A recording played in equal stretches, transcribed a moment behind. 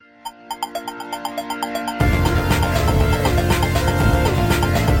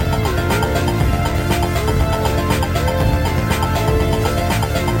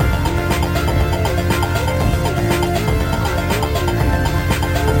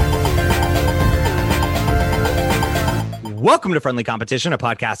Welcome to Friendly Competition, a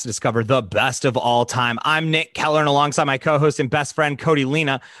podcast to discover the best of all time. I'm Nick Keller, and alongside my co-host and best friend, Cody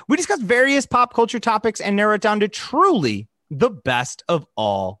Lena, we discuss various pop culture topics and narrow it down to truly the best of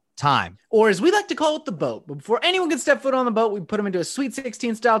all time. Or as we like to call it, the boat. But before anyone can step foot on the boat, we put them into a Sweet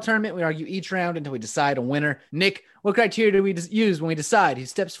 16 style tournament. We argue each round until we decide a winner. Nick, what criteria do we use when we decide who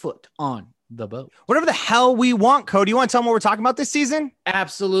steps foot on the boat? Whatever the hell we want, Cody. You want to tell them what we're talking about this season?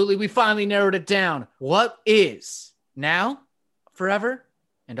 Absolutely. We finally narrowed it down. What is now, forever,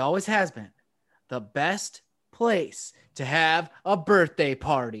 and always has been the best place to have a birthday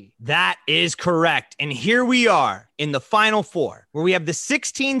party? That is correct. And here we are in the Final Four, where we have the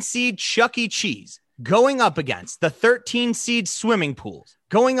 16 seed Chuck E. Cheese going up against the 13 seed swimming pools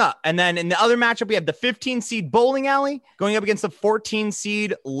going up. And then in the other matchup, we have the 15 seed bowling alley going up against the 14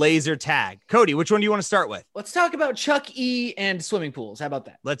 seed laser tag. Cody, which one do you want to start with? Let's talk about Chuck E. and swimming pools. How about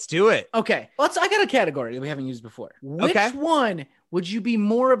that? Let's do it. Okay. I got a category that we haven't used before. Which one would you be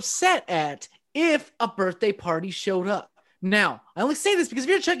more upset at if a birthday party showed up? Now, I only say this because if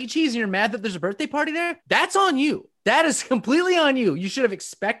you're at Chuck E. Cheese and you're mad that there's a birthday party there, that's on you. That is completely on you. You should have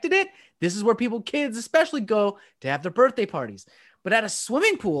expected it. This is where kids especially go to have their birthday parties. But at a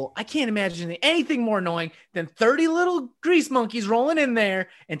swimming pool, I can't imagine anything more annoying than 30 little grease monkeys rolling in there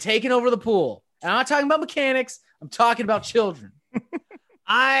and taking over the pool. And I'm not talking about mechanics. I'm talking about children.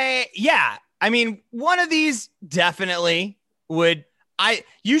 I mean, one of these definitely would.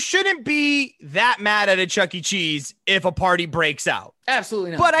 You shouldn't be that mad at a Chuck E. Cheese if a party breaks out.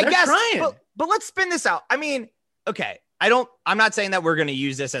 Absolutely not. But I guess, but let's spin this out. I mean, okay, I'm not saying that we're going to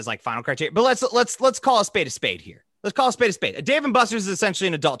use this as like final criteria, but let's call a spade here. Let's call a spade a spade. A Dave & Buster's is essentially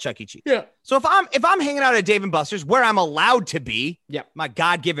an adult Chuck E. Cheese. Yeah. So if I'm hanging out at Dave & Buster's, where I'm allowed to be, yeah, my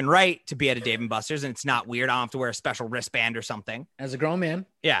God-given right to be at a Dave & Buster's, and it's not weird. I don't have to wear a special wristband or something. As a grown man.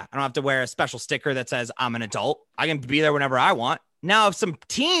 Yeah. I don't have to wear a special sticker that says I'm an adult. I can be there whenever I want. Now, if some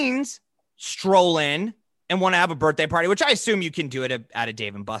teens stroll in and want to have a birthday party, which I assume you can do it at a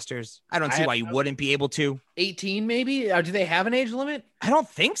Dave & Buster's. I don't see why you wouldn't be able to. 18 maybe? Or do they have an age limit? I don't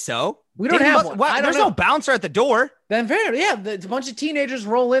think so. We don't have one. There's no bouncer at the door. Then fair. Yeah, it's a bunch of teenagers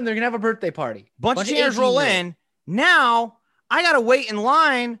roll in. They're going to have a birthday party. Bunch of teenagers roll in. Now, I got to wait in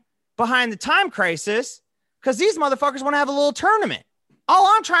line behind the time crisis because these motherfuckers want to have a little tournament. All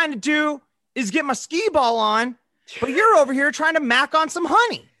I'm trying to do is get my skee ball on, but you're over here trying to mac on some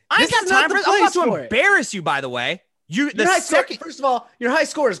honey. I ain't got time for this. I'm about to embarrass you, by the way. First of all, your high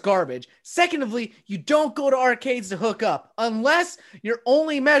score is garbage. Secondly, you don't go to arcades to hook up unless your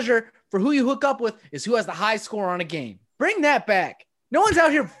only measure for who you hook up with is who has the high score on a game. Bring that back. No one's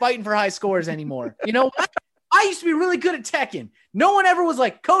out here fighting for high scores anymore. You know what? I used to be really good at Tekken. No one ever was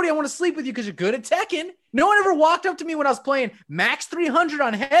like, Cody, I want to sleep with you because you're good at Tekken. No one ever walked up to me when I was playing Max 300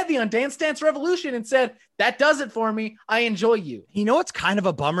 on Heavy on Dance Dance Revolution and said, that does it for me. I enjoy you. You know what's kind of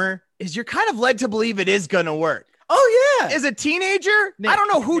a bummer is you're kind of led to believe it is going to work. Oh, yeah. As a teenager, Nick, I don't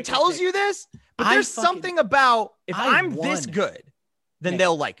know who tells you this, but there's something about if I'm this good, then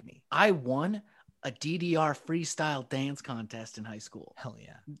they'll like me. I won a DDR freestyle dance contest in high school. Hell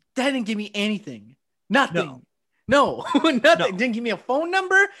yeah. That didn't give me anything. Nothing. No, nothing. No. Didn't give me a phone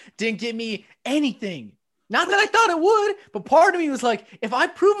number. Didn't give me anything. Not that I thought it would, but part of me was like, if I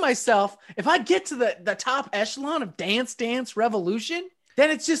prove myself, if I get to the top echelon of Dance Dance Revolution, then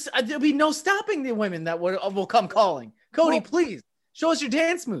it's just, there'll be no stopping the women that will come calling. Cody, please show us your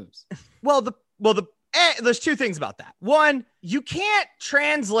dance moves. There's two things about that. One, you can't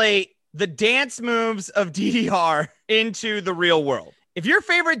translate the dance moves of DDR into the real world. If your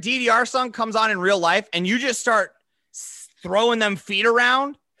favorite DDR song comes on in real life and you just start throwing them feet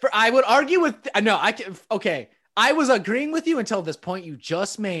around. I would argue with, I was agreeing with you until this point you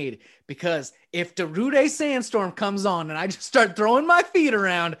just made, because if Darude Sandstorm comes on and I just start throwing my feet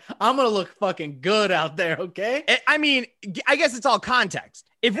around, I'm going to look fucking good out there. Okay. I mean, I guess it's all context.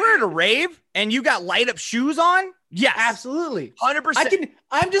 If we're at a rave and you got light up shoes on, yes, absolutely. 100%.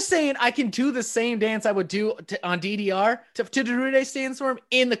 I'm just saying I can do the same dance I would do on DDR to Darude Sandstorm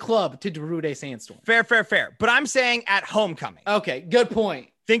in the club to Darude Sandstorm. Fair. But I'm saying at homecoming. Okay. Good point.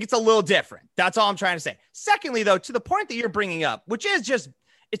 Think it's a little different. That's all I'm trying to say. Secondly, though, to the point that you're bringing up, which is just,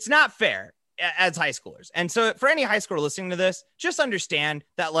 it's not fair as high schoolers. And so for any high schooler listening to this, just understand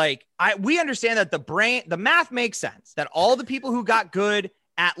that we understand that the math makes sense, that all the people who got good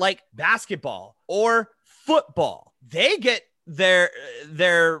at like basketball or football, they get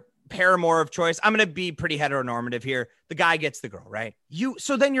their paramour of choice. I'm going to be pretty heteronormative here. The guy gets the girl, right?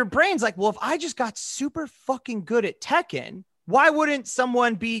 So then your brain's like, well, if I just got super fucking good at Tekken, why wouldn't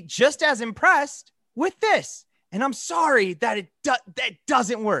someone be just as impressed with this? And I'm sorry that that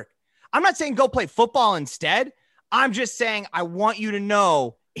doesn't work. I'm not saying go play football instead. I'm just saying, I want you to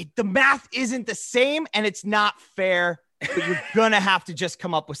know the math isn't the same and it's not fair, but you're going to have to just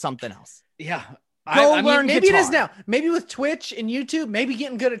come up with something else. Yeah. Go learn maybe guitar. It is now. Maybe with Twitch and YouTube, maybe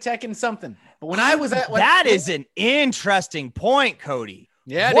getting good at tech and something. But when I was at that is an interesting point, Cody.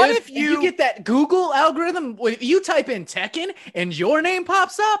 Yeah. What dude, if you get that Google algorithm? If you type in Tekken and your name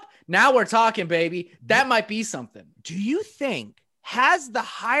pops up, now we're talking, baby. That might be something. Do you think has the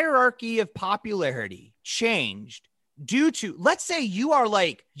hierarchy of popularity changed due to, let's say you're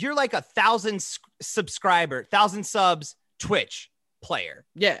like 1,000 subscriber, 1,000 subs Twitch player.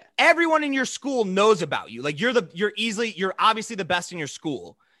 Yeah. Everyone in your school knows about you. Like you're obviously the best in your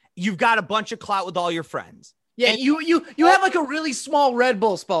school. You've got a bunch of clout with all your friends. Yeah. And you have like a really small Red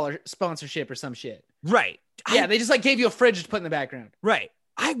Bull sponsorship or some shit. Right. Yeah. They just like gave you a fridge to put in the background. Right.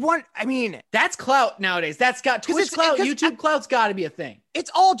 That's clout nowadays. That's got Twitch clout, YouTube clout's got to be a thing. It's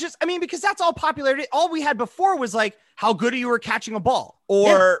all just, because that's all popularity. All we had before was like how good you were catching a ball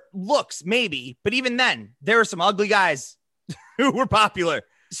or looks, maybe. But even then, there were some ugly guys who were popular.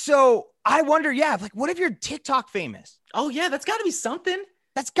 So I wonder, like, what if you're TikTok famous? Oh yeah, that's got to be something.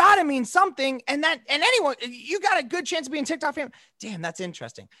 That's got to mean something. And anyone, you got a good chance of being TikTok famous. Damn, that's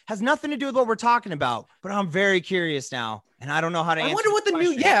interesting. Has nothing to do with what we're talking about, but I'm very curious now. And I don't know how to answer. I wonder what the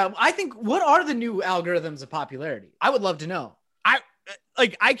question. I think, what are the new algorithms of popularity? I would love to know. I'd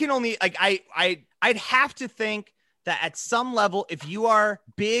have to think that at some level, if you are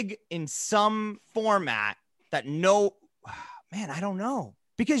big in some format I don't know.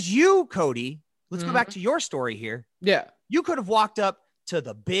 Because you, Cody, let's go back to your story here. Yeah. You could have walked up to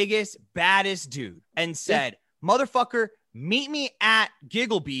the biggest, baddest dude and said, motherfucker, meet me at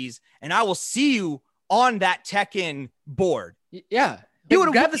Gigglebees and I will see you on that Tekken board. Yeah. You would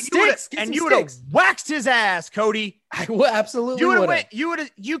have grabbed the sticks and you would have waxed his ass, Cody. I would absolutely.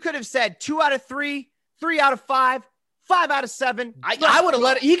 You could have said 2 out of 3, 3 out of 5, 5 out of 7. I would have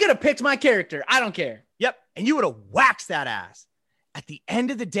let it. He could have picked my character. I don't care. Yep. And you would have waxed that ass. At the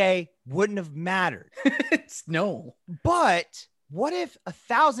end of the day, wouldn't have mattered. No. But what if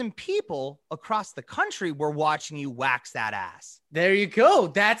 1,000 people across the country were watching you wax that ass? There you go.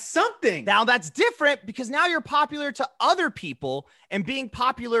 That's something. Now that's different because now you're popular to other people, and being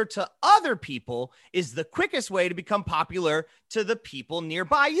popular to other people is the quickest way to become popular to the people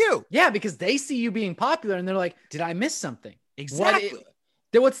nearby you. Yeah, because they see you being popular and they're like, did I miss something? Exactly.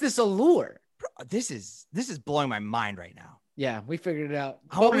 What's this allure? Bro, this is blowing my mind right now. Yeah, we figured it out.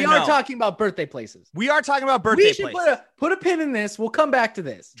 But we are talking about birthday places. We are talking about birthday places. We should put a pin in this. We'll come back to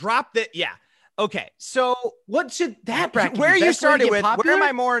this. Drop the, yeah. Okay, so what should that bracket where be? You started with, popular? Where am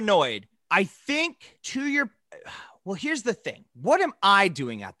I more annoyed? I think well, here's the thing. What am I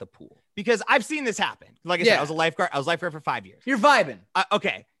doing at the pool? Because I've seen this happen. Like I said, I was a lifeguard. I was lifeguard for 5 years. You're vibing.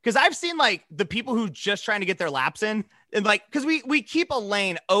 Okay. Because I've seen like the people who just trying to get their laps in, and like, because we keep a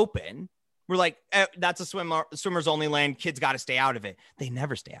lane open. We're like, that's a swimmer's only lane. Kids got to stay out of it. They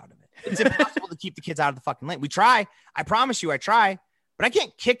never stay out of it. It's impossible to keep the kids out of the fucking lane. We try. I promise you, I try. But I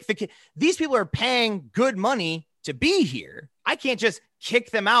can't kick the kid. These people are paying good money to be here. I can't just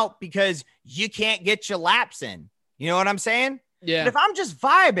kick them out because you can't get your laps in. You know what I'm saying? Yeah. But if I'm just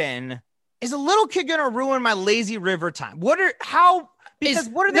vibing, is a little kid going to ruin my lazy river time? What are they?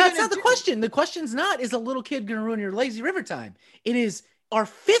 That's not the question. The question's not, is a little kid going to ruin your lazy river time? It is, are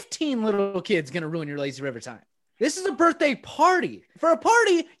 15 little kids going to ruin your lazy river time? This is a birthday party. For a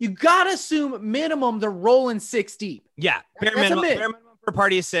party, you got to assume minimum they're rolling 6 deep. Yeah. Bare minimum for a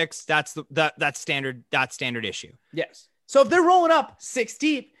party is 6. That's standard. That's standard issue. Yes. So if they're rolling up 6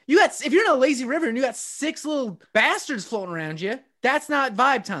 deep, if you're in a lazy river and you got 6 little bastards floating around you, that's not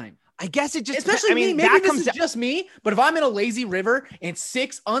vibe time. I guess it just, especially me, maybe this is just me, but if I'm in a lazy river and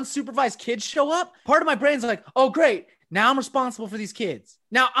 6 unsupervised kids show up, part of my brain's like, oh, great. Now I'm responsible for these kids.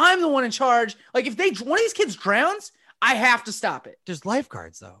 Now I'm the one in charge. Like if one of these kids drowns, I have to stop it. There's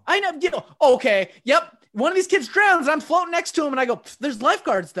lifeguards though. I know. Okay. Yep. One of these kids drowns. I'm floating next to him and I go, there's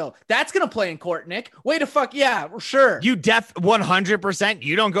lifeguards though. That's going to play in court, Nick. Way to fuck. Yeah, sure. You 100%.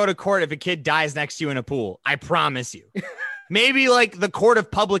 You don't go to court if a kid dies next to you in a pool. I promise you. Maybe like the court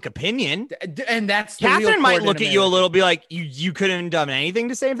of public opinion. And that's Catherine might look at you a little, be like, you couldn't have done anything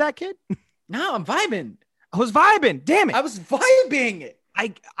to save that kid. No, I'm vibing. I was vibing. Damn it. I was vibing.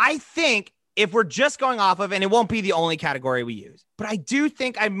 I think if we're just going off of, and it won't be the only category we use, but I do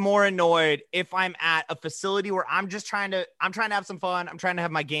think I'm more annoyed if I'm at a facility where I'm trying to have some fun. I'm trying to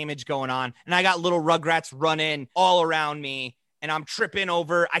have my gameage going on. And I got little rugrats running all around me and I'm tripping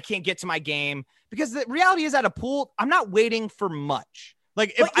over. I can't get to my game because the reality is at a pool, I'm not waiting for much.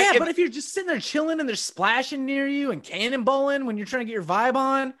 Like, but if you're just sitting there chilling and they're splashing near you and cannonballing when you're trying to get your vibe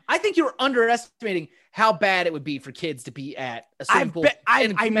on, I think you're underestimating how bad it would be for kids to be at a swimming pool.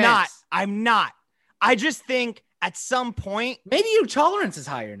 I'm not. I just think at some point, maybe your tolerance is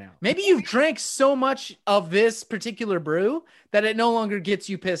higher now. Maybe you've drank so much of this particular brew that it no longer gets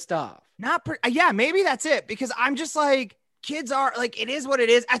you pissed off. Maybe that's it. Because I'm just like, kids are like, it is what it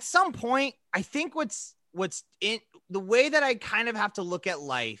is. At some point, I think what's in the way that I kind of have to look at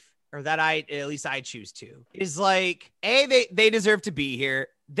life, or that I choose to, is like, they deserve to be here.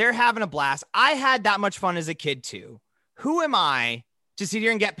 They're having a blast. I had that much fun as a kid too. Who am I to sit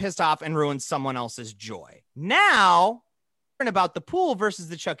here and get pissed off and ruin someone else's joy? Now, about the pool versus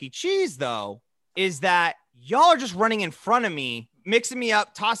the Chuck E. Cheese, though, is that y'all are just running in front of me, mixing me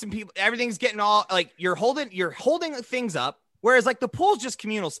up, tossing people. Everything's getting all like, you're holding things up. Whereas like the pool's just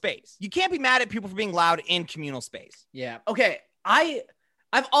communal space. You can't be mad at people for being loud in communal space. Yeah. Okay.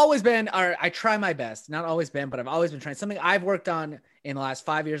 I've always been, or I try my best, not always been, but I've always been trying. Something I've worked on in the last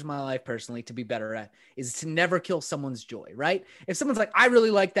 5 years of my life personally to be better at is to never kill someone's joy, right? If someone's like, I really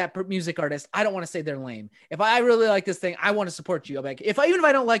like that music artist, I don't want to say they're lame. If I really like this thing, I want to support you. I'm like, even if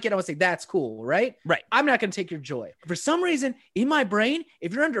I don't like it, I want to say that's cool, right? Right. I'm not going to take your joy. For some reason, in my brain,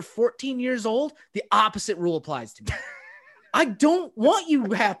 if you're under 14 years old, the opposite rule applies to me. I don't want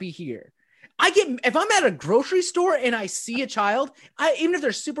you happy here. If I'm at a grocery store and I see a child, even if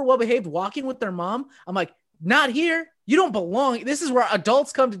they're super well behaved walking with their mom, I'm like, not here. You don't belong. This is where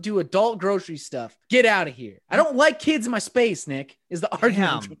adults come to do adult grocery stuff. Get out of here. I don't like kids in my space, Nick, is the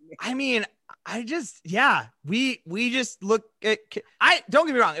argument. I mean, we just look at, don't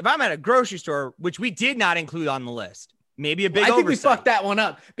get me wrong. If I'm at a grocery store, which we did not include on the list, maybe a big oversight. I think we fucked that one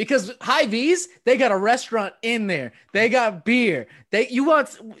up because Hy-Vee's, they got a restaurant in there. They got beer. What do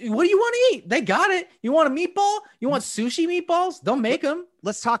you want to eat? They got it. You want a meatball? You want sushi meatballs? They'll make them.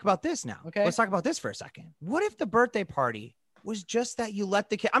 Let's talk about this now. Okay. Let's talk about this for a second. What if the birthday party was just that you let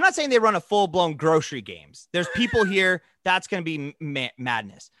the kid, I'm not saying they run a full blown grocery games. There's people here. That's going to be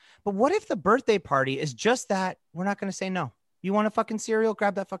madness. But what if the birthday party is just that we're not going to say no? You want a fucking cereal?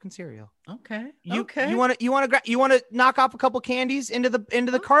 Grab that fucking cereal. Okay. You want to knock off a couple candies into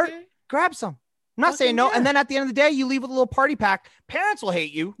the cart? Grab some. I'm not saying no. Yeah. And then at the end of the day, you leave with a little party pack. Parents will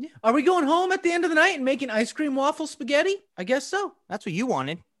hate you. Yeah. Are we going home at the end of the night and making ice cream waffle spaghetti? I guess so. That's what you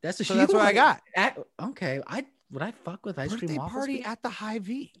wanted. That's what I got. Okay. Would I fuck with ice cream waffle party at the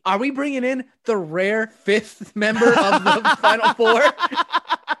Hy-Vee? Are we bringing in the rare fifth member of the Final Four?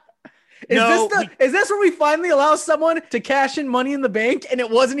 Is this where we finally allow someone to cash in Money in the Bank and it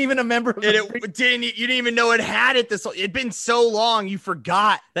wasn't even a member of you didn't even know it had it it'd been so long you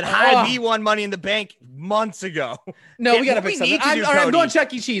forgot that Hy-Vee won Money in the Bank months ago. No, we gotta pick something. I'm going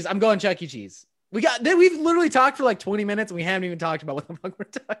Chuck E. Cheese. We've literally talked for like 20 minutes and we haven't even talked about what the fuck we're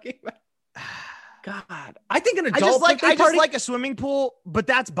talking about. God, I think an adult I just like a swimming pool, but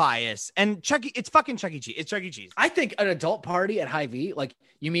that's bias. And it's fucking Chuck E. Cheese. It's Chuck E. Cheese. I think an adult party at Hy-Vee, like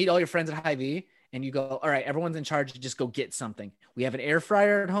you meet all your friends at Hy-Vee and you go, all right, everyone's in charge to just go get something. We have an air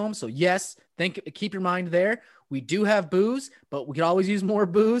fryer at home. So yes, keep your mind there. We do have booze, but we could always use more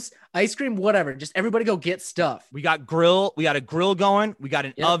booze, ice cream, whatever. Just everybody go get stuff. We got a grill going. We got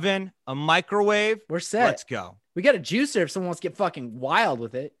an oven, a microwave. We're set. Let's go. We got a juicer if someone wants to get fucking wild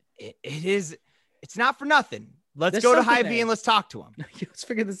with it. It's not for nothing. Let's go to Hy-Vee and let's talk to them. Let's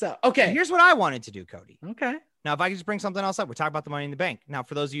figure this out. Okay. And here's what I wanted to do, Cody. Okay. Now, if I could just bring something else up, we're talking about the Money in the Bank. Now,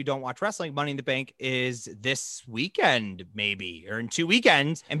 for those of you who don't watch wrestling, Money in the Bank is this weekend, maybe, or in 2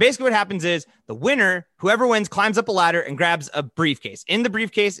 weekends. And basically what happens is the winner, whoever wins, climbs up a ladder and grabs a briefcase. In the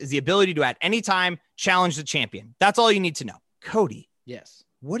briefcase is the ability to, at any time, challenge the champion. That's all you need to know. Cody. Yes.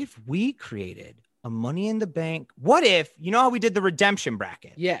 What if we created a Money in the Bank? What if, you know how we did the redemption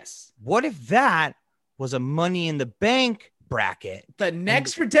bracket? Yes. What if that was a Money in the Bank bracket? The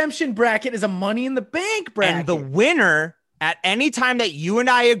next redemption bracket is a Money in the Bank bracket. And the winner, at any time that you and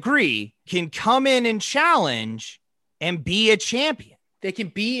I agree, can come in and challenge and be a champion. They can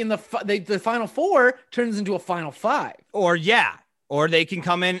be in the Final Four turns into a Final Five. Or they can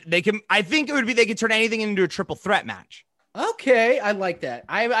come in. I think it would be, they could turn anything into a triple threat match. Okay. I like that.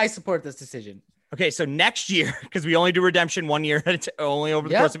 I support this decision. Okay, so next year, because we only do redemption 1 year, only over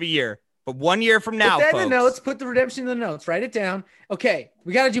the course of a year, but 1 year from now, put that folks. in the notes. Put the redemption in the notes. Write it down. Okay,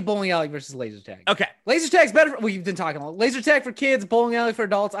 we got to do bowling alley versus laser tag. Okay, laser tag's better. We've been talking about laser tag for kids, bowling alley for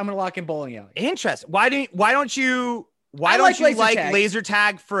adults. I'm gonna lock in bowling alley. Interesting. Why don't you like laser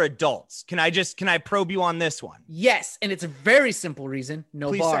tag for adults? Can I probe you on this one? Yes, and it's a very simple reason.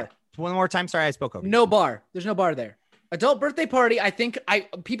 No bar. One more time. Sorry, I spoke over you. No bar. There's no bar there. Adult birthday party. I think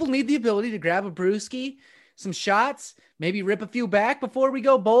people need the ability to grab a brewski, some shots, maybe rip a few back before we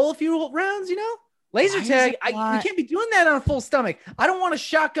go bowl a few rounds, Laser tag, we can't be doing that on a full stomach. I don't want to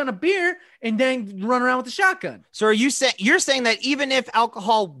shotgun a beer and then run around with the shotgun. So are you saying you're saying that even if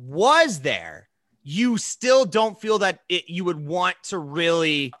alcohol was there, you still don't feel that you would want to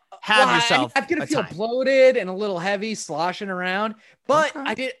really have yourself? I'm gonna feel bloated and a little heavy, sloshing around. But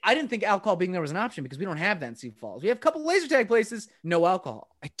okay. I didn't think alcohol being there was an option because we don't have that in Sioux Falls. We have a couple laser tag places, no alcohol.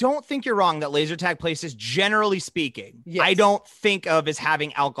 I don't think you're wrong that laser tag places, generally speaking, I don't think of as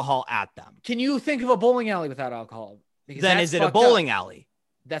having alcohol at them. Can you think of a bowling alley without alcohol? Because then is it a bowling alley?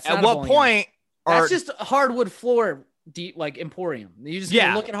 That's at what point? That's just a hardwood floor. Deep, like Emporium. You just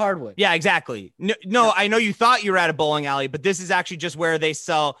look at hardwood. Yeah, exactly. No, I know you thought you were at a bowling alley, but this is actually just where they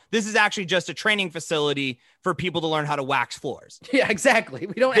sell. This is actually just a training facility for people to learn how to wax floors. Yeah, exactly.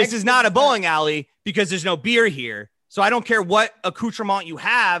 This is not a bowling alley because there's no beer here. So I don't care what accoutrement you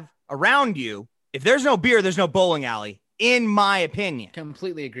have around you. If there's no beer, there's no bowling alley, in my opinion.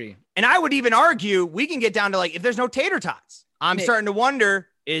 Completely agree. And I would even argue we can get down to like, if there's no tater tots, I'm starting to wonder,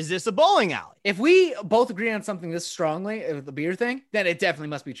 is this a bowling alley? If we both agree on something this strongly, the beer thing, then it definitely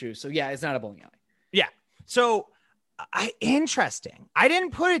must be true. So yeah, it's not a bowling alley. Yeah. So interesting. I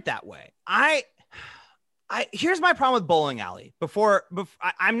didn't put it that way. Here's my problem with bowling alley. Before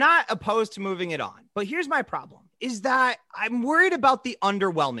I'm not opposed to moving it on, but here's my problem is that I'm worried about the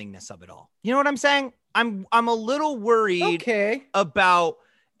underwhelmingness of it all. You know what I'm saying? I'm a little worried about,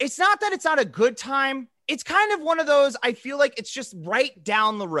 it's not that it's not a good time. It's kind of one of those, I feel like it's just right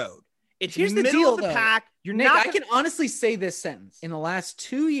down the road. It's Here's middle the deal, of the pack. You're Nick, I can honestly say this sentence. In the last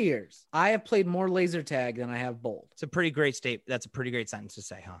 2 years, I have played more laser tag than I have bowled. It's a pretty great That's a pretty great sentence to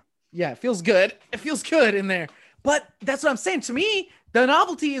say, huh? Yeah, it feels good. It feels good in there. But that's what I'm saying. To me, the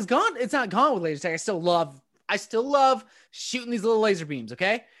novelty is gone. It's not gone with laser tag. I still love shooting these little laser beams,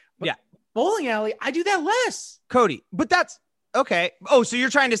 okay? But yeah. Bowling alley, I do that less. Cody, but that's okay. Oh, so you're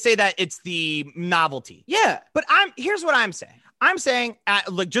trying to say that it's the novelty. Yeah. But here's what I'm saying. I'm saying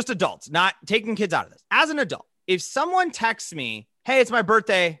like just adults, not taking kids out of this. As an adult, if someone texts me, hey, it's my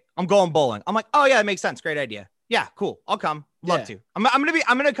birthday, I'm going bowling. I'm like, oh yeah, that makes sense. Great idea. Yeah, cool. I'll come. Love to. I'm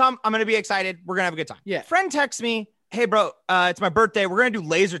gonna come. I'm gonna be excited. We're gonna have a good time. Yeah. Friend texts me, hey bro, it's my birthday. We're gonna do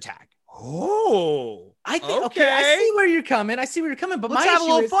laser tag. Oh, I think okay. I see where you're coming. But let's have a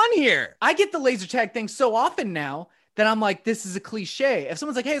little fun here. I get the laser tag thing so often now that I'm like, this is a cliche. If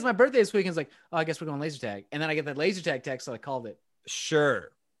someone's like, hey, it's my birthday this weekend, it's like, oh, I guess we're going laser tag. And then I get that laser tag text, so I called it. Sure.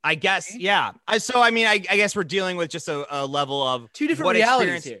 I guess, yeah. So, I mean, I guess we're dealing with just a level of two different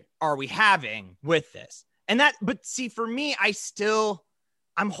realities here. Are we having with this? And but see, for me, I think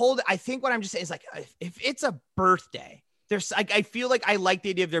what I'm just saying is like, if it's a birthday, I feel like I like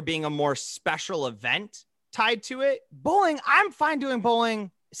the idea of there being a more special event tied to it. Bowling, I'm fine doing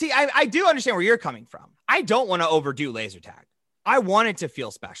bowling. See, I do understand where you're coming from. I don't want to overdo laser tag. I want it to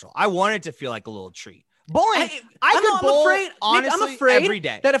feel special. I want it to feel like a little treat. Bowling, I'm afraid every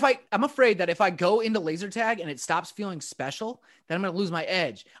day. I'm afraid that if I go into laser tag and it stops feeling special, then I'm going to lose my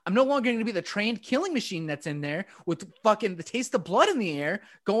edge. I'm no longer going to be the trained killing machine that's in there with fucking the taste of blood in the air,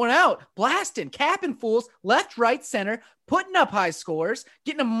 going out, blasting, capping fools, left, right, center, putting up high scores,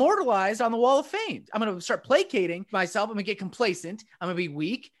 getting immortalized on the wall of fame. I'm going to start placating myself. I'm going to get complacent. I'm going to be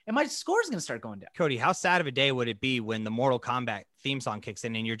weak, and my score is going to start going down. Cody, how sad of a day would it be when the Mortal Kombat theme song kicks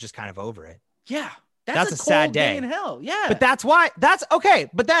in and you're just kind of over it? Yeah. That's a sad day in hell. Yeah. But that's okay.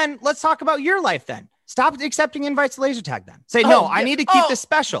 But then let's talk about your life then. Stop accepting invites to laser tag then. Say, no, I need to keep this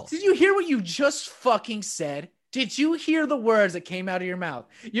special. Did you hear what you just fucking said? Did you hear the words that came out of your mouth?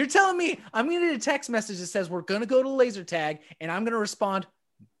 You're telling me I'm going to get a text message that says we're going to go to laser tag and I'm going to respond,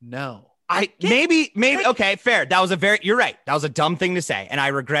 no. Maybe. Okay, fair. You're right. That was a dumb thing to say. And I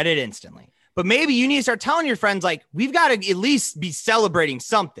regret it instantly. But maybe you need to start telling your friends, like, we've got to at least be celebrating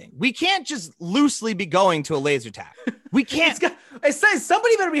something. We can't just loosely be going to a laser tag. We can't. It says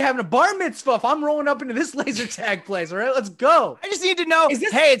somebody better be having a bar mitzvah if I'm rolling up into this laser tag place. All right, let's go. I just need to know,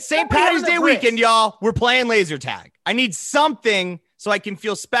 hey, it's St. Patty's Day weekend, y'all. We're playing laser tag. I need something so I can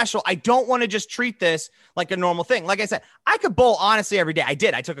feel special. I don't want to just treat this like a normal thing. Like I said, I could bowl honestly every day. I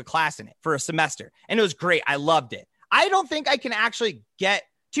did. I took a class in it for a semester and it was great. I loved it. I don't think I can actually get,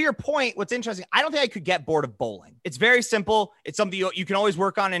 to your point, what's interesting, I don't think I could get bored of bowling. It's very simple. It's something you can always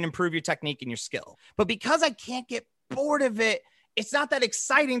work on and improve your technique and your skill. But because I can't get bored of it, it's not that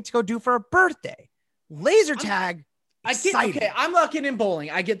exciting to go do for a birthday. Laser tag, I'm locking in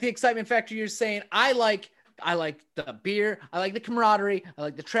bowling. I get the excitement factor you're saying. I like the beer. I like the camaraderie. I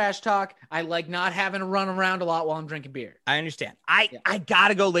like the trash talk. I like not having to run around a lot while I'm drinking beer. I understand. I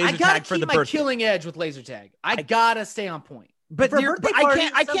gotta go laser tag for the birthday. I gotta keep my killing edge with laser tag. I gotta stay on point. But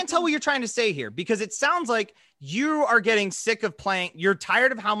I can't tell what you're trying to say here, because it sounds like you are getting sick of playing. You're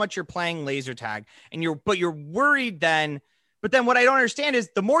tired of how much you're playing laser tag, and you're worried then. But then what I don't understand is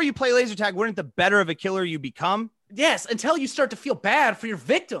the more you play laser tag, wouldn't the better of a killer you become? Yes, until you start to feel bad for your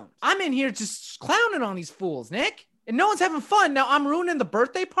victims. I'm in here just clowning on these fools, Nick. And no one's having fun. Now I'm ruining the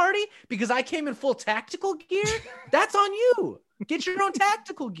birthday party because I came in full tactical gear. That's on you. Get your own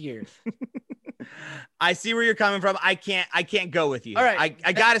tactical gear. I see where you're coming from. I can't go with you. All right.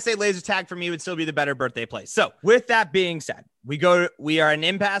 I gotta say laser tag for me would still be the better birthday play. So with that being said, we are an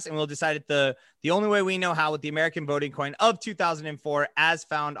impasse, and we'll decide the only way we know how with the American voting coin of 2004 as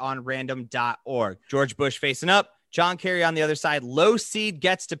found on random.org. George Bush facing up, John Kerry on the other side. Low seed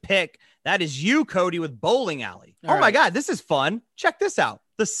gets to pick. That is you, Cody, with Bowling Alley. All my God, this is fun. Check this out.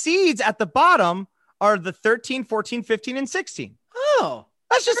 The seeds at the bottom are the 13, 14, 15, and 16. Oh,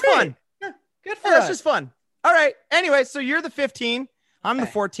 that's just fun. Good for us. That's just fun. All right. Anyway, so you're the 15. I'm the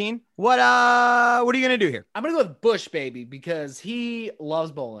 14. What are you going to do here? I'm going to go with Bush, baby, because he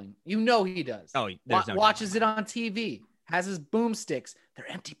loves bowling. You know he does. Oh, watches it on TV, has his boomsticks. They're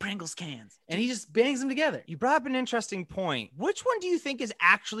empty Pringles cans, and he just bangs them together. You brought up an interesting point. Which one do you think is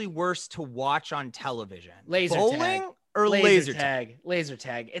actually worse to watch on television? Bowling tag. Or laser tag? Laser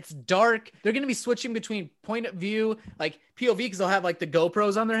tag. It's dark. They're going to be switching between point of view, like POV, because they'll have like the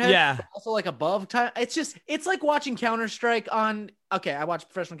GoPros on their head. Yeah. Also like above time. It's like watching Counter-Strike on. Okay, I watch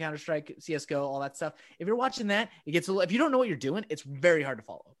professional Counter-Strike, CSGO, all that stuff. If you're watching that, it gets if you don't know what you're doing, it's very hard to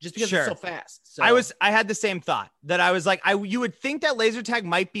follow just because it's so fast. So I had the same thought that I was like, you would think that laser tag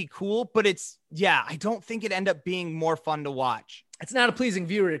might be cool, but I don't think it'd end up being more fun to watch. It's not a pleasing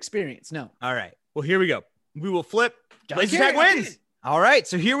viewer experience. No. All right. Well, here we go. We will flip. Laser tag wins. All right.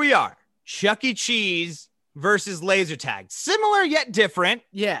 So here we are. Chuck E. Cheese versus laser tag. Similar yet different.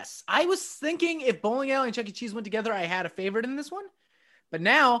 Yes. I was thinking if Bowling Alley and Chuck E. Cheese went together, I had a favorite in this one. But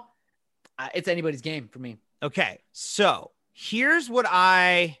now it's anybody's game for me. Okay. So here's what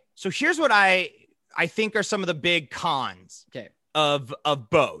I think are some of the big cons of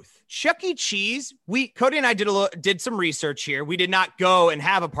both. Chuck E. Cheese, Cody and I did some research here. We did not go and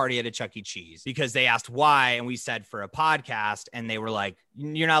have a party at a Chuck E. Cheese because they asked why, and we said for a podcast, and they were like,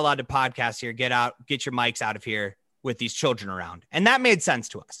 "You're not allowed to podcast here. Get your mics out of here with these children around." And that made sense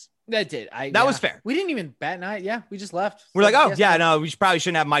to us. That did. That was fair. We didn't even bat an eye. Yeah, we just left. We're like, oh yeah, no, we probably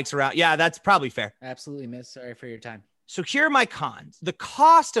shouldn't have mics around. Yeah, that's probably fair. Absolutely, miss. Sorry for your time. So here are my cons. The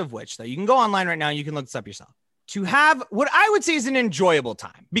cost of which, though, you can go online right now. You can look this up yourself. To have what I would say is an enjoyable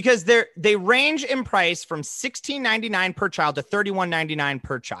time, because they range in price from $16.99 per child to $31.99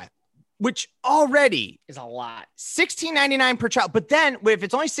 per child, which already is a lot. $16.99 per child. But then if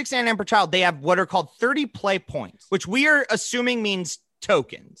it's only $16.99 per child, they have what are called 30 play points, which we are assuming means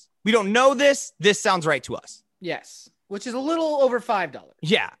tokens. We don't know this. This sounds right to us. Yes. Which is a little over $5.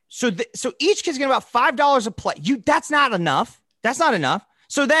 Yeah. So each kid's getting about $5 a play. That's not enough. That's not enough.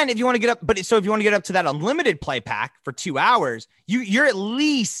 So then if you want to get up to that unlimited play pack for 2 hours, you're at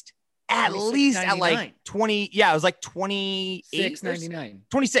least at like 20. Yeah, it was like 28. $6.99.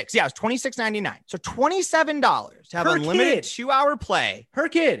 26. Yeah, it was $26.99. So $27 to have unlimited 2 hour play per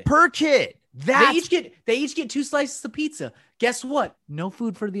kid. They each get 2 slices of pizza. Guess what? No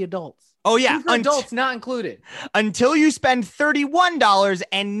food for the adults. Oh yeah, adults not included. Until you spend $31,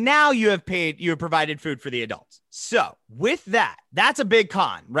 and now you have provided food for the adults. So with that's a big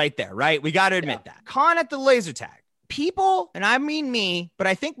con right there, right? We got to admit that. Con at the laser tag. People, and I mean me, but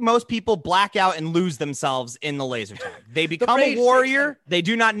I think most people black out and lose themselves in the laser tag. They become a warrior. They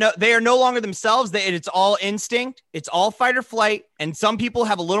do not know. They are no longer themselves. It's all instinct. It's all fight or flight. And some people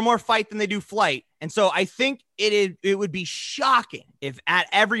have a little more fight than they do flight. And so I think it would be shocking if at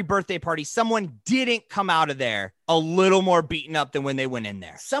every birthday party, someone didn't come out of there a little more beaten up than when they went in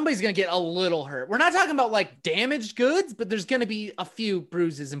there. Somebody's going to get a little hurt. We're not talking about like damaged goods, but there's going to be a few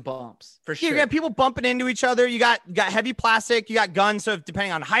bruises and bumps for sure. You got people bumping into each other. You got heavy plastic. You got guns. So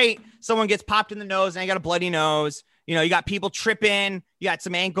depending on height, someone gets popped in the nose and you got a bloody nose. You know, you got people tripping. You got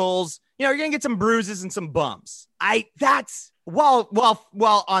some ankles. You know, you're going to get some bruises and some bumps. While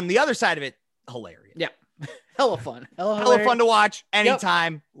on the other side of it, hilarious. Yeah. Hella fun. Hella fun to watch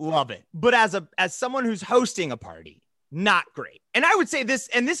anytime. Yep. Love it. But as someone who's hosting a party, not great. And I would say this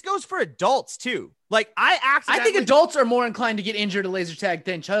goes for adults too. Like I think adults are more inclined to get injured at laser tag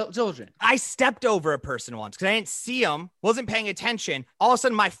than children. I stepped over a person once because I didn't see them, wasn't paying attention. All of a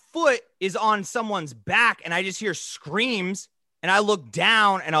sudden my foot is on someone's back and I just hear screams and I look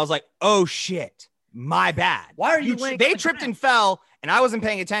down and I was like, oh shit, my bad. Why are you They tripped and fell and I wasn't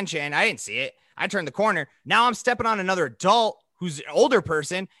paying attention. I didn't see it. I turned the corner. Now I'm stepping on another adult who's an older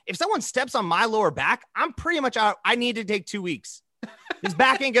person, if someone steps on my lower back, I'm pretty much out. I need to take 2 weeks. His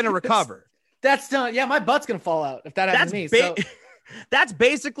back ain't going to recover. That's done. Yeah, my butt's going to fall out if that happens to me. So that's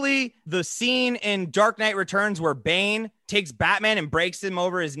basically the scene in Dark Knight Returns where Bane takes Batman and breaks him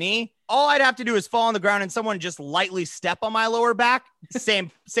over his knee. All I'd have to do is fall on the ground and someone just lightly step on my lower back. Same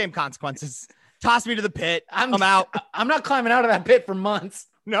consequences. Toss me to the pit. I'm out. I'm not climbing out of that pit for months.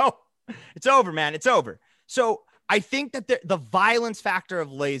 No, it's over, man. It's over. So I think that the violence factor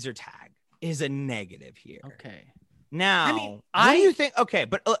of laser tag is a negative here. Okay. Now, what do you think? Okay,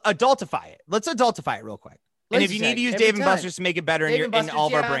 but adultify it. Let's adultify it real quick. And if you need to use Dave and Buster's to make it better in all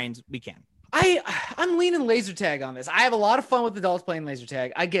of our brains, we can. I'm leaning laser tag on this. I have a lot of fun with adults playing laser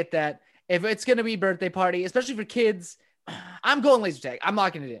tag. I get that. If it's going to be birthday party, especially for kids, I'm going laser tag. I'm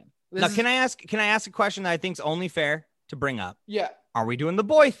locking it in. Now, can I ask a question that I think is only fair to bring up? Yeah. Are we doing the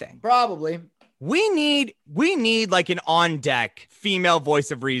boy thing? Probably. We need like an on deck female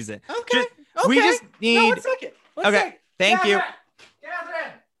voice of reason. Okay. We just need. No, 1 second. Okay. Thank you.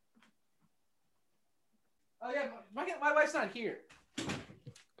 Catherine. Oh yeah, my wife's not here.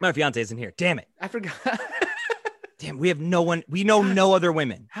 My fiance isn't here. Damn it. I forgot. Damn, we have no one. We know no other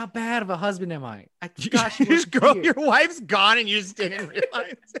women. How bad of a husband am I? Gosh, your wife's gone and you just didn't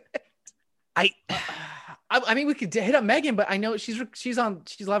realize it. I mean, we could hit up Megan, but I know she's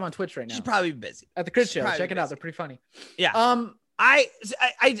live on Twitch right now. She's probably busy at the Chris Show. Check it out; they're pretty funny. Yeah. I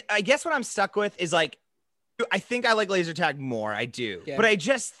guess what I'm stuck with is like, I think I like laser tag more. I do, but I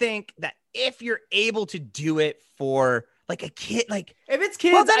just think that if you're able to do it for like a kid, like if it's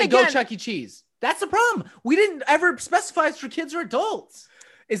kids, I go Chuck E. Cheese. That's the problem. We didn't ever specify it's for kids or adults.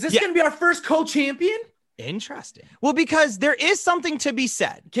 Is this going to be our first co-champion? Interesting. Well, because there is something to be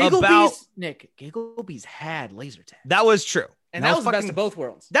said about Gigglebees had laser tag. That was true. And that was the best of both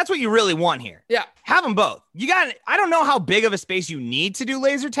worlds. That's what you really want here. Yeah. Have them both. I don't know how big of a space you need to do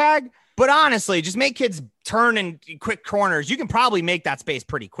laser tag, but honestly, just make kids turn in quick corners. You can probably make that space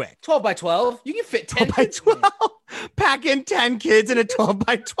pretty quick. 12 by 12. You can fit 10 by 12. Pack in 10 kids in a 12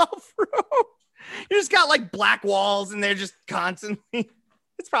 by 12 room. You just got like black walls and they're just constantly.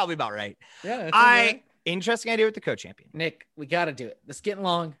 It's probably about right. Yeah. Interesting idea with the co-champion. Nick, we got to do it. This is getting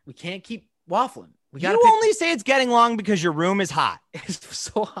long. We can't keep waffling. You only say it's getting long because your room is hot. It's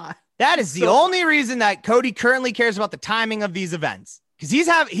so hot. That is the only reason that Cody currently cares about the timing of these events. Because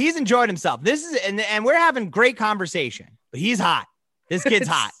he's enjoyed himself. This is and we're having great conversation. But he's hot. This kid's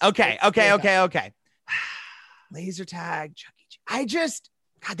hot. Okay. Laser tag, Chuck E. Cheese.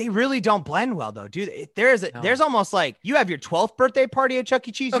 God, they really don't blend well, though, dude. There's almost like you have your 12th birthday party at Chuck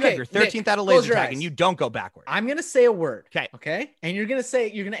E. Cheese, you have your 13th out of laser tag, and you don't go backward. I'm gonna say a word. Okay. And you're gonna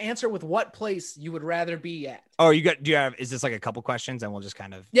answer with what place you would rather be at. Oh, is this like a couple questions, and we'll just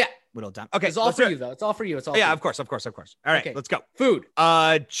kind of whittle it down? Okay, it's all for you, though. It's all for you. It's all. Yeah, of course. All right, let's go. Food.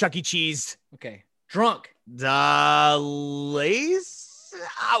 Chuck E. Cheese. Okay. Drunk. Lace.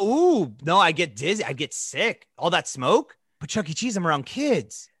 Ooh, no, I get dizzy. I get sick. All that smoke. But Chuck E. Cheese, I'm around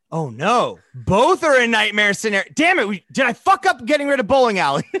kids. Oh, no. Both are a nightmare scenario. Damn it. Did I fuck up getting rid of bowling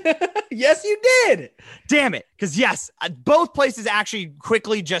alley? Yes, you did. Damn it. Because, yes, both places actually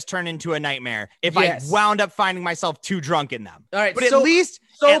quickly just turn into a nightmare if I wound up finding myself too drunk in them. All right. But at least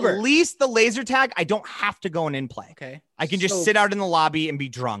the laser tag, I don't have to go in play. Okay. I can just sit out in the lobby and be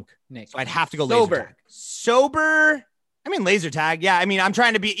drunk. Nick. So I'd have to go laser tag. Sober. I mean, laser tag. Yeah. I mean, I'm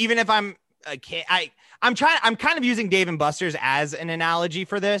trying to be, even if I'm a kid, I'm kind of using Dave and Buster's as an analogy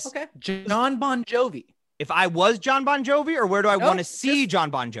for this. Okay. John Bon Jovi. If I was John Bon Jovi, or where do I want to see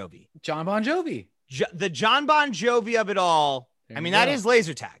John Bon Jovi? John Bon Jovi. The John Bon Jovi of it all. That is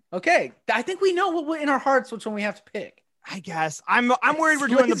laser tag. Okay. I think we know what in our hearts which one we have to pick. I guess. I'm worried we're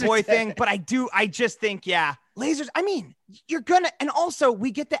doing the boy thing, but I just think, lasers. I mean, you're gonna, and also we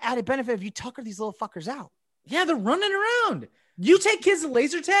get the added benefit of you tucker these little fuckers out. Yeah, they're running around. You take kids to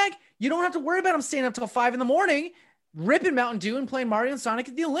laser tag, you don't have to worry about them staying up till 5 a.m, ripping Mountain Dew and playing Mario and Sonic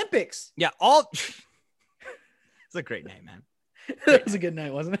at the Olympics. Yeah, it's a great night, man. It was a good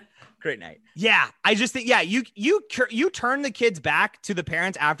night, wasn't it? Great night. Yeah, I just think, you turn the kids back to the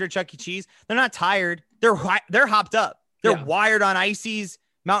parents after Chuck E. Cheese. They're not tired. They're hopped up. They're wired on ices,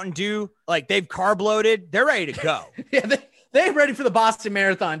 Mountain Dew. Like they've carb loaded. They're ready to go. Yeah, they're ready for the Boston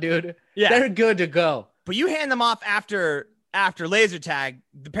Marathon, dude. Yeah, they're good to go. But you hand them off after laser tag,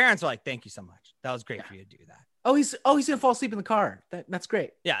 the parents are like, "Thank you so much. That was great for you to do that." Oh, he's gonna fall asleep in the car. That's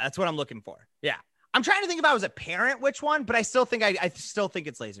great. Yeah, that's what I'm looking for. Yeah, I'm trying to think if I was a parent, which one, but I still think I still think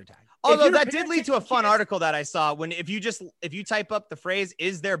it's laser tag. Although that did lead to a fun article that I saw when if you type up the phrase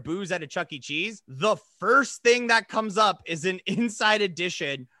 "Is there booze at a Chuck E. Cheese?" the first thing that comes up is an Inside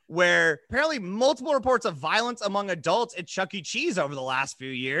Edition where apparently multiple reports of violence among adults at Chuck E. Cheese over the last few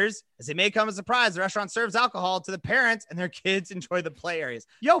years. As it may come as a surprise, the restaurant serves alcohol to the parents and their kids enjoy the play areas.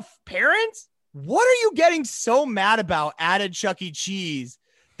 Yo, parents, what are you getting so mad about at Chuck E. Cheese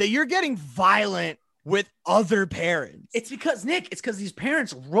that you're getting violent with other parents? It's because, Nick, it's because these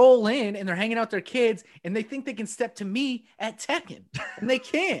parents roll in and they're hanging out with their kids and they think they can step to me at Tekken, and they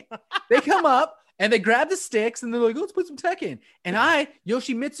can't. They come up and they grab the sticks and they're like, let's put some Tekken. And I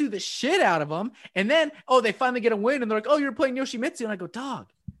Yoshimitsu the shit out of them. And then, they finally get a win and they're like, oh, you're playing Yoshimitsu. And I go,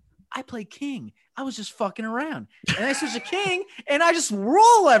 dog, I play King. I was just fucking around. And I switch to King and I just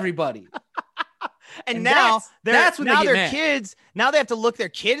roll everybody. And now that's when now they get their mad. kids, now they have to look their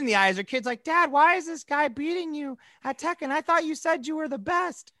kid in the eyes. Their kid's like, Dad, why is this guy beating you at Tekken? I thought you said you were the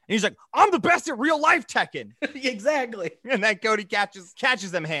best. And he's like, I'm the best at real life Tekken. Exactly. And then Cody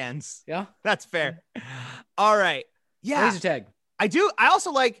catches them hands. Yeah. That's fair. All right. Yeah. Laser tag. I do. I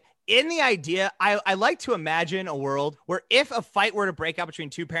also like in the idea, I like to imagine a world where if a fight were to break out between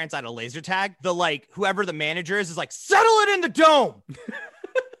two parents at a laser tag, whoever the manager is like, settle it in the dome.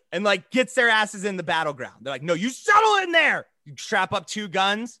 And gets their asses in the battleground. They're like, no, you settle in there. You strap up 2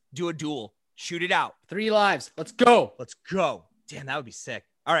 guns, do a duel, shoot it out. 3 lives. Let's go. Let's go. Damn, that would be sick.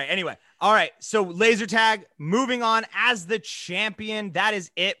 All right. Anyway. All right. So laser tag moving on as the champion. That is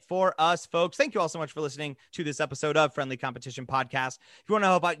it for us, folks. Thank you all so much for listening to this episode of Friendly Competition Podcast. If you want to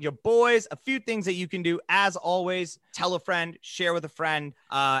help out your boys, a few things that you can do, as always, tell a friend, share with a friend.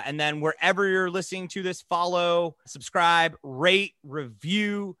 And then wherever you're listening to this, follow, subscribe, rate,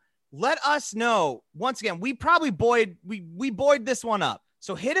 review. Let us know. Once again, we probably buoyed this one up.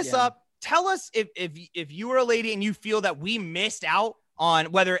 So hit us up. Tell us if you were a lady and you feel that we missed out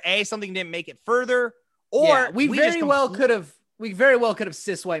on whether something didn't make it further, or we very well could have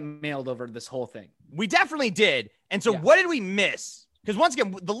cis white mailed over this whole thing. We definitely did. And so what did we miss? Because once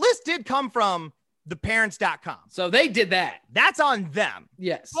again, the list did come from theparents.com. So they did that. That's on them.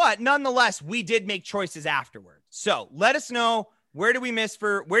 Yes. But nonetheless, we did make choices afterward. So let us know, where do we miss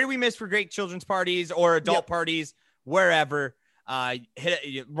for great children's parties or adult parties, wherever.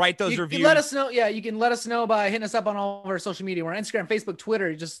 Write those reviews. You let us know. Yeah, you can let us know by hitting us up on all of our social media. We're on Instagram, Facebook, Twitter.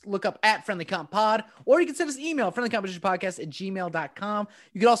 You just look up at Friendly Comp Pod, or you can send us an email, friendlycompetitionpodcast@gmail.com.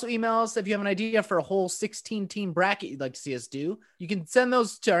 You can also email us if you have an idea for a whole 16-team bracket you'd like to see us do. You can send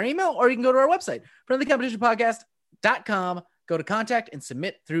those to our email, or you can go to our website, friendlycompetitionpodcast.com. Go to contact and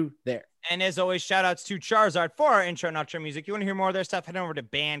submit through there. And as always, shout outs to Charizard for our intro and outro music. You want to hear more of their stuff, head over to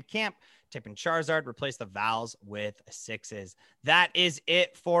Bandcamp. Type in Charizard, replace the vowels with 6s. That is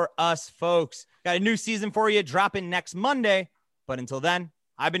it for us, folks. Got a new season for you dropping next Monday. But until then,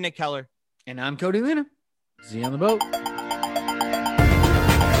 I've been Nick Keller. And I'm Cody Lena. See you on the boat.